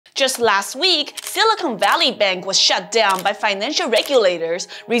Just last week, Silicon Valley Bank was shut down by financial regulators,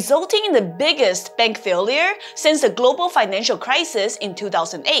 resulting in the biggest bank failure since the global financial crisis in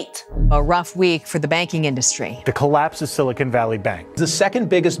 2008. A rough week for the banking industry. The collapse of Silicon Valley Bank. The second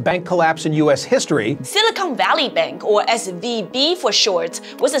biggest bank collapse in U.S. history. Silicon Valley Bank, or SVB for short,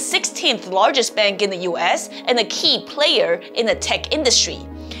 was the 16th largest bank in the U.S. and a key player in the tech industry.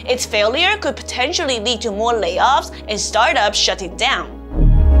 Its failure could potentially lead to more layoffs and startups shutting down.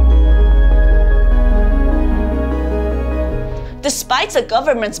 Despite the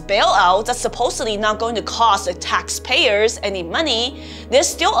government's bailout that's supposedly not going to cost the taxpayers any money, there's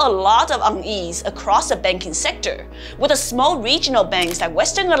still a lot of unease across the banking sector, with the small regional banks like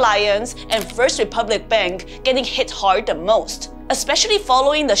Western Alliance and First Republic Bank getting hit hard the most, especially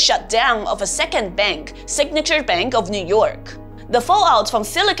following the shutdown of a second bank, Signature Bank of New York. The fallout from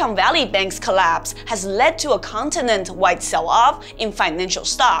Silicon Valley Bank's collapse has led to a continent-wide sell-off in financial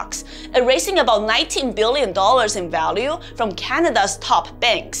stocks, erasing about $19 billion in value from Canada's top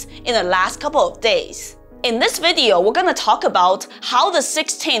banks in the last couple of days. In this video, we're gonna talk about how the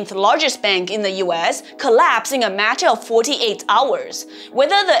 16th largest bank in the US collapsed in a matter of 48 hours,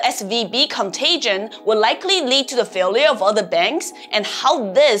 whether the SVB contagion will likely lead to the failure of other banks, and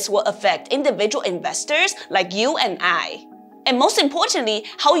how this will affect individual investors like you and I. And most importantly,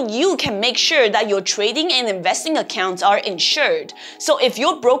 how you can make sure that your trading and investing accounts are insured, so if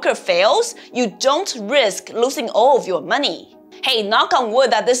your broker fails, you don't risk losing all of your money. Hey, knock on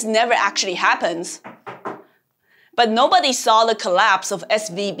wood that this never actually happens. But nobody saw the collapse of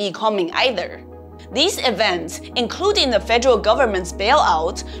SVB coming either. These events, including the federal government's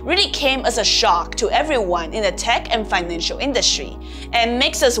bailout, really came as a shock to everyone in the tech and financial industry, and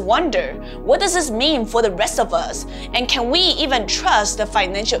makes us wonder, what does this mean for the rest of us? And can we even trust the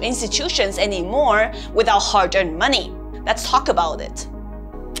financial institutions anymore with our hard-earned money? Let's talk about it.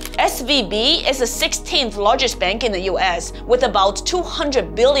 SVB is the 16th largest bank in the US with about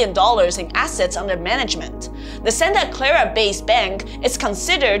 $200 billion in assets under management. The Santa Clara-based bank is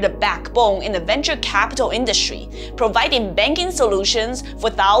considered the backbone in the venture capital industry, providing banking solutions for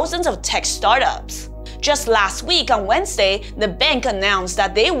thousands of tech startups. Just last week on Wednesday, the bank announced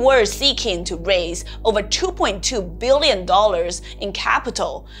that they were seeking to raise over $2.2 billion in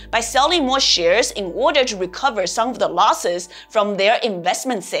capital by selling more shares in order to recover some of the losses from their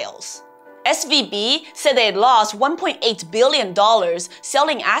investment sales. SVB said they lost $1.8 billion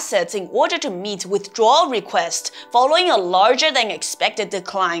selling assets in order to meet withdrawal requests following a larger than expected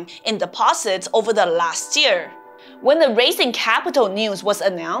decline in deposits over the last year. When the raising capital news was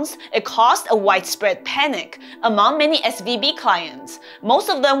announced, it caused a widespread panic among many SVB clients. Most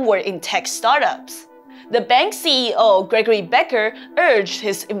of them were in tech startups. The bank's CEO, Gregory Becker, urged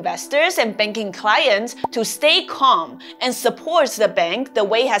his investors and banking clients to stay calm and support the bank the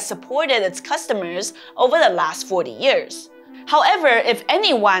way it has supported its customers over the last 40 years. However, if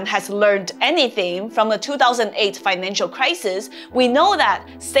anyone has learned anything from the 2008 financial crisis, we know that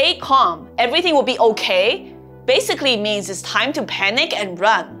stay calm, everything will be okay, basically means it's time to panic and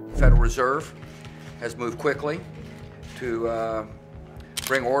run. The Federal Reserve has moved quickly to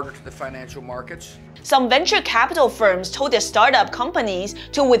bring order to the financial markets. Some venture capital firms told their startup companies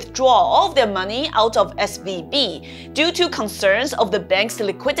to withdraw all of their money out of SVB due to concerns of the bank's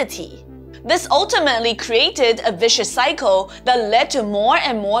liquidity. This ultimately created a vicious cycle that led to more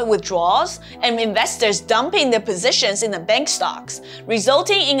and more withdrawals and investors dumping their positions in the bank stocks,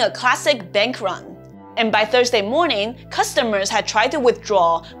 resulting in a classic bank run. And by Thursday morning, customers had tried to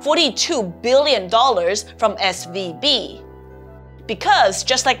withdraw $42 billion from SVB. Because,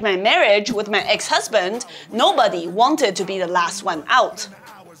 just like my marriage with my ex-husband, nobody wanted to be the last one out.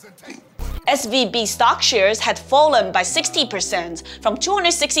 SVB stock shares had fallen by 60% from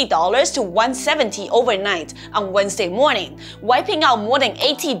 $260 to $170 overnight on Wednesday morning, wiping out more than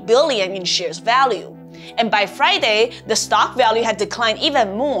 $80 billion in shares value. And by Friday, the stock value had declined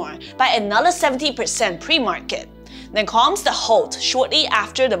even more by another 70% pre-market, then comes the halt shortly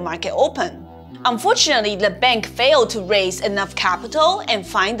after the market opened. Unfortunately, the bank failed to raise enough capital and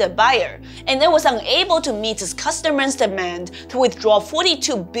find a buyer, and it was unable to meet its customers' demand to withdraw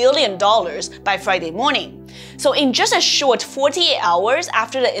 $42 billion by Friday morning. So in just a short 48 hours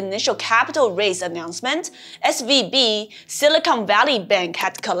after the initial capital raise announcement, SVB, Silicon Valley Bank,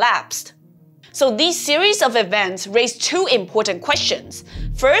 had collapsed. So these series of events raise two important questions.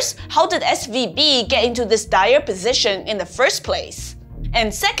 First, how did SVB get into this dire position in the first place?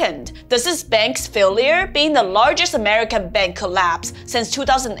 And second, does this bank's failure, being the largest American bank collapse since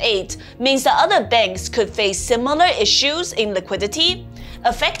 2008, means that other banks could face similar issues in liquidity,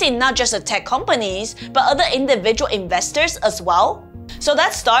 affecting not just the tech companies, but other individual investors as well? So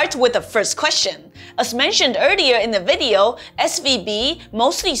let's start with the first question. As mentioned earlier in the video, SVB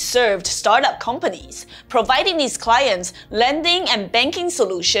mostly served startup companies, providing these clients lending and banking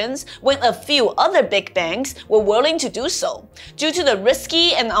solutions when a few other big banks were willing to do so, due to the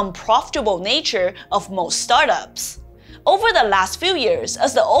risky and unprofitable nature of most startups. Over the last few years,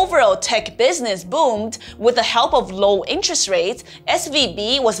 as the overall tech business boomed with the help of low interest rates,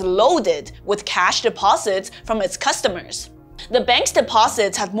 SVB was loaded with cash deposits from its customers. The bank's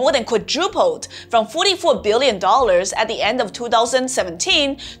deposits had more than quadrupled from $44 billion at the end of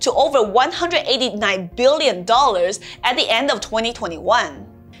 2017 to over $189 billion at the end of 2021.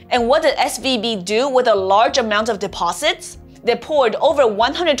 And what did SVB do with a large amount of deposits? They poured over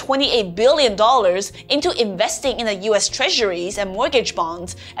 $128 billion into investing in the US Treasuries and mortgage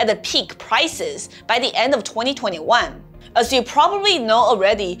bonds at the peak prices by the end of 2021. As you probably know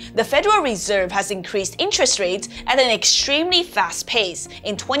already, the Federal Reserve has increased interest rates at an extremely fast pace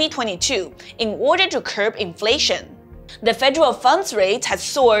in 2022 in order to curb inflation. The federal funds rate has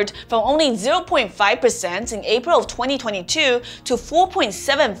soared from only 0.5% in April of 2022 to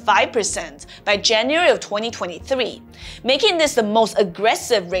 4.75% by January of 2023, making this the most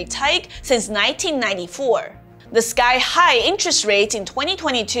aggressive rate hike since 1994. The sky-high interest rate in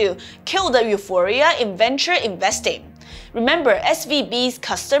 2022 killed the euphoria in venture investing. Remember, SVB's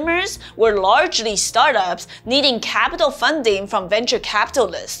customers were largely startups needing capital funding from venture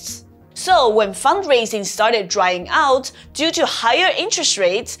capitalists. So when fundraising started drying out due to higher interest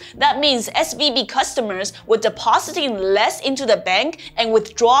rates, that means SVB customers were depositing less into the bank and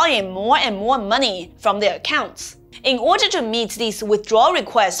withdrawing more and more money from their accounts. In order to meet these withdrawal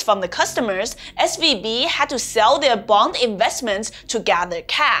requests from the customers, SVB had to sell their bond investments to gather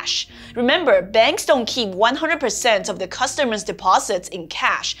cash. Remember, banks don't keep 100% of the customers' deposits in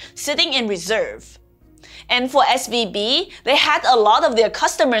cash, sitting in reserve. And for SVB, they had a lot of their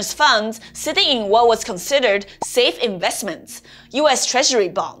customers' funds sitting in what was considered safe investments, US Treasury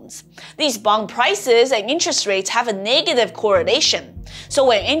bonds. These bond prices and interest rates have a negative correlation. So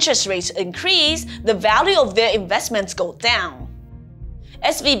when interest rates increase, the value of their investments go down.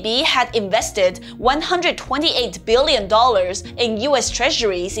 SVB had invested $128 billion in US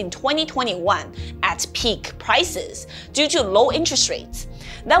Treasuries in 2021 at peak prices due to low interest rates.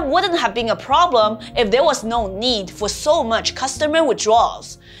 That wouldn't have been a problem if there was no need for so much customer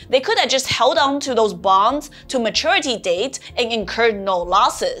withdrawals. They could have just held on to those bonds to maturity date and incurred no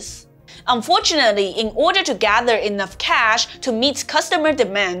losses. Unfortunately, in order to gather enough cash to meet customer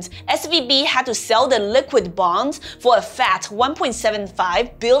demands, SVB had to sell the liquid bonds for a fat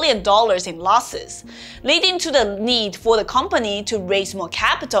 $1.75 billion in losses, leading to the need for the company to raise more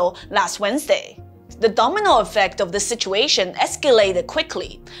capital last Wednesday. The domino effect of the situation escalated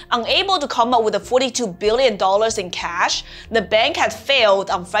quickly. Unable to come up with the $42 billion in cash, the bank had failed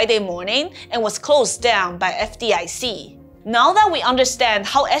on Friday morning and was closed down by FDIC. Now that we understand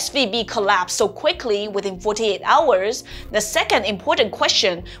how SVB collapsed so quickly within 48 hours, the second important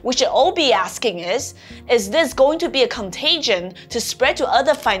question we should all be asking is this going to be a contagion to spread to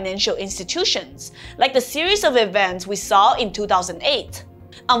other financial institutions, like the series of events we saw in 2008?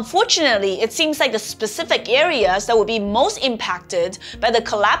 Unfortunately, it seems like the specific areas that will be most impacted by the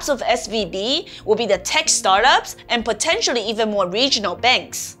collapse of SVB will be the tech startups and potentially even more regional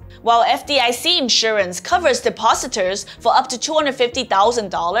banks. While FDIC insurance covers depositors for up to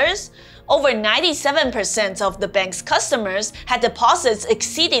 $250,000, over 97% of the bank's customers had deposits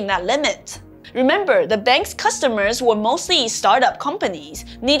exceeding that limit. Remember, the bank's customers were mostly startup companies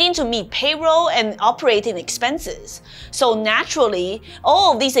needing to meet payroll and operating expenses. So naturally,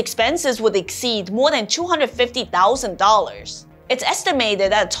 all of these expenses would exceed more than $250,000. It's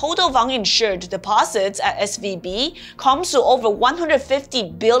estimated that total of uninsured deposits at SVB comes to over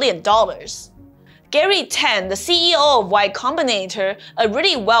 $150 billion. Gary Tan, the CEO of Y Combinator, a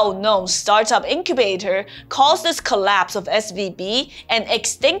really well-known startup incubator, calls this collapse of SVB an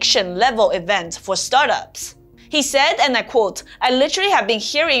extinction-level event for startups. He said, and I quote, "I literally have been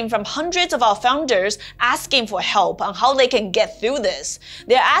hearing from hundreds of our founders asking for help on how they can get through this.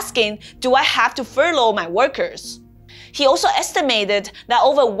 They're asking, do I have to furlough my workers?" He also estimated that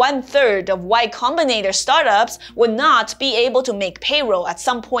over 1/3 of Y Combinator startups would not be able to make payroll at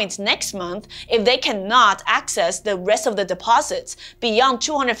some point next month if they cannot access the rest of the deposits beyond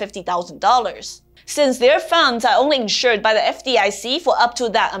 $250,000. Since their funds are only insured by the FDIC for up to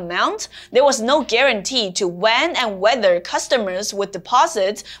that amount, there was no guarantee to when and whether customers with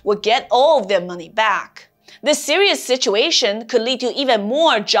deposits would get all of their money back. This serious situation could lead to even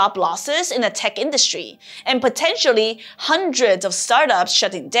more job losses in the tech industry, and potentially hundreds of startups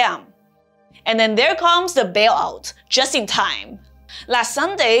shutting down. And then there comes the bailout, just in time. Last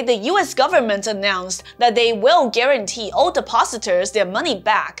Sunday, the US government announced that they will guarantee all depositors their money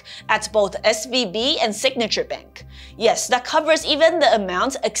back at both SVB and Signature Bank. Yes, that covers even the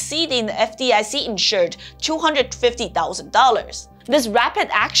amount exceeding the FDIC-insured $250,000. This rapid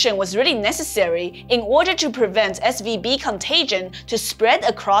action was really necessary in order to prevent SVB contagion to spread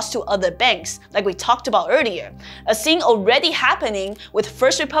across to other banks, like we talked about earlier, a scene already happening with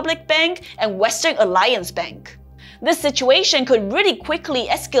First Republic Bank and Western Alliance Bank. This situation could really quickly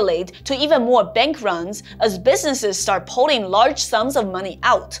escalate to even more bank runs as businesses start pulling large sums of money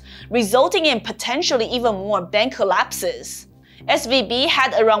out, resulting in potentially even more bank collapses. SVB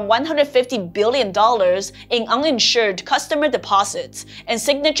had around $150 billion in uninsured customer deposits, and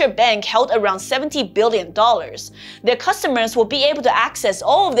Signature Bank held around $70 billion. Their customers will be able to access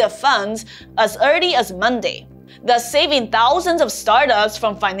all of their funds as early as Monday, thus saving thousands of startups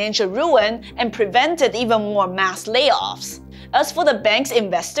from financial ruin and prevented even more mass layoffs. As for the bank's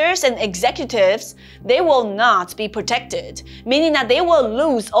investors and executives, they will not be protected, meaning that they will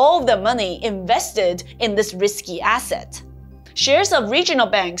lose all of the money invested in this risky asset. Shares of regional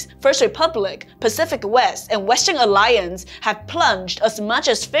banks First Republic, Pacific West, and Western Alliance have plunged as much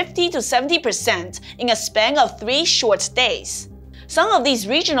as 50 to 70% in a span of 3 short days. Some of these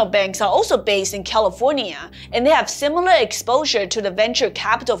regional banks are also based in California, and they have similar exposure to the venture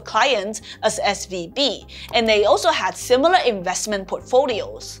capital clients as SVB, and they also had similar investment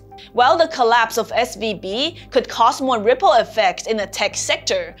portfolios. While the collapse of SVB could cause more ripple effects in the tech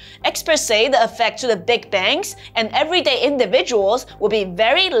sector, experts say the effect to the big banks and everyday individuals will be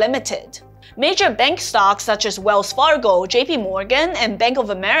very limited. Major bank stocks such as Wells Fargo, JP Morgan, and Bank of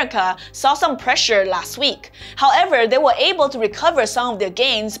America saw some pressure last week. However, they were able to recover some of their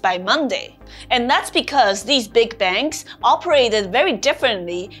gains by Monday. And that's because these big banks operated very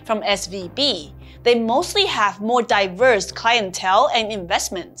differently from SVB. They mostly have more diverse clientele and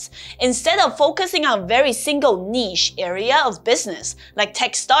investments, instead of focusing on a very single niche area of business, like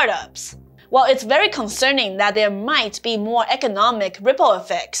tech startups. While it's very concerning that there might be more economic ripple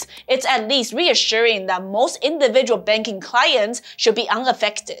effects, it's at least reassuring that most individual banking clients should be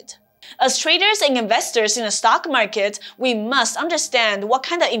unaffected. As traders and investors in the stock market, we must understand what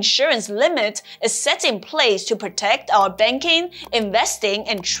kind of insurance limit is set in place to protect our banking, investing,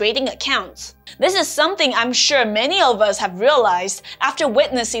 and trading accounts. This is something I'm sure many of us have realized after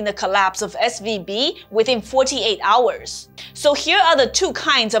witnessing the collapse of SVB within 48 hours. So here are the 2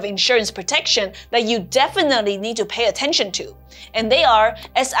 kinds of insurance protection that you definitely need to pay attention to, and they are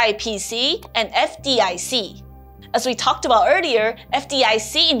SIPC and FDIC. As we talked about earlier,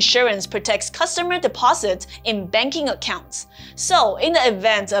 FDIC insurance protects customer deposits in banking accounts. So, in the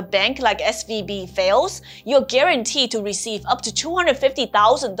event a bank like SVB fails, you're guaranteed to receive up to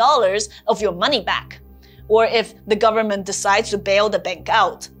 $250,000 of your money back. Or if the government decides to bail the bank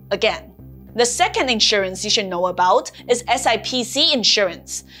out again. The second insurance you should know about is SIPC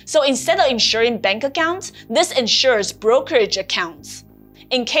insurance. So instead of insuring bank accounts, this insures brokerage accounts.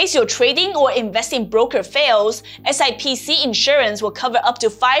 In case your trading or investing broker fails, SIPC insurance will cover up to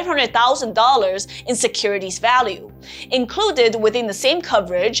 $500,000 in securities value. Included within the same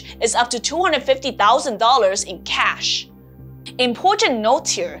coverage is up to $250,000 in cash. Important note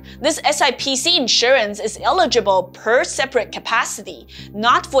here, this SIPC insurance is eligible per separate capacity,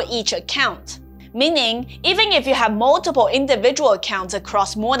 not for each account. Meaning, even if you have multiple individual accounts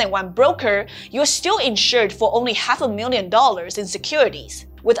across more than one broker, you're still insured for only $500,000 in securities,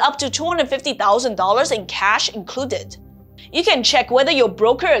 with up to $250,000 in cash included. You can check whether your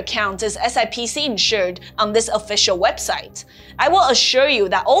broker account is SIPC insured on this official website. I will assure you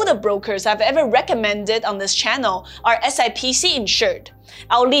that all the brokers I've ever recommended on this channel are SIPC insured.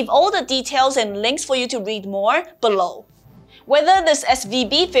 I'll leave all the details and links for you to read more below. Whether this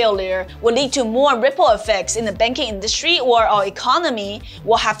SVB failure will lead to more ripple effects in the banking industry or our economy,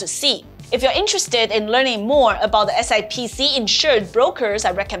 we'll have to see. If you're interested in learning more about the SIPC insured brokers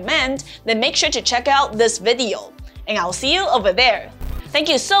I recommend, then make sure to check out this video. And I'll see you over there. Thank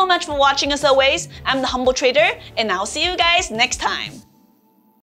you so much for watching as always. I'm the Humble Trader, and I'll see you guys next time.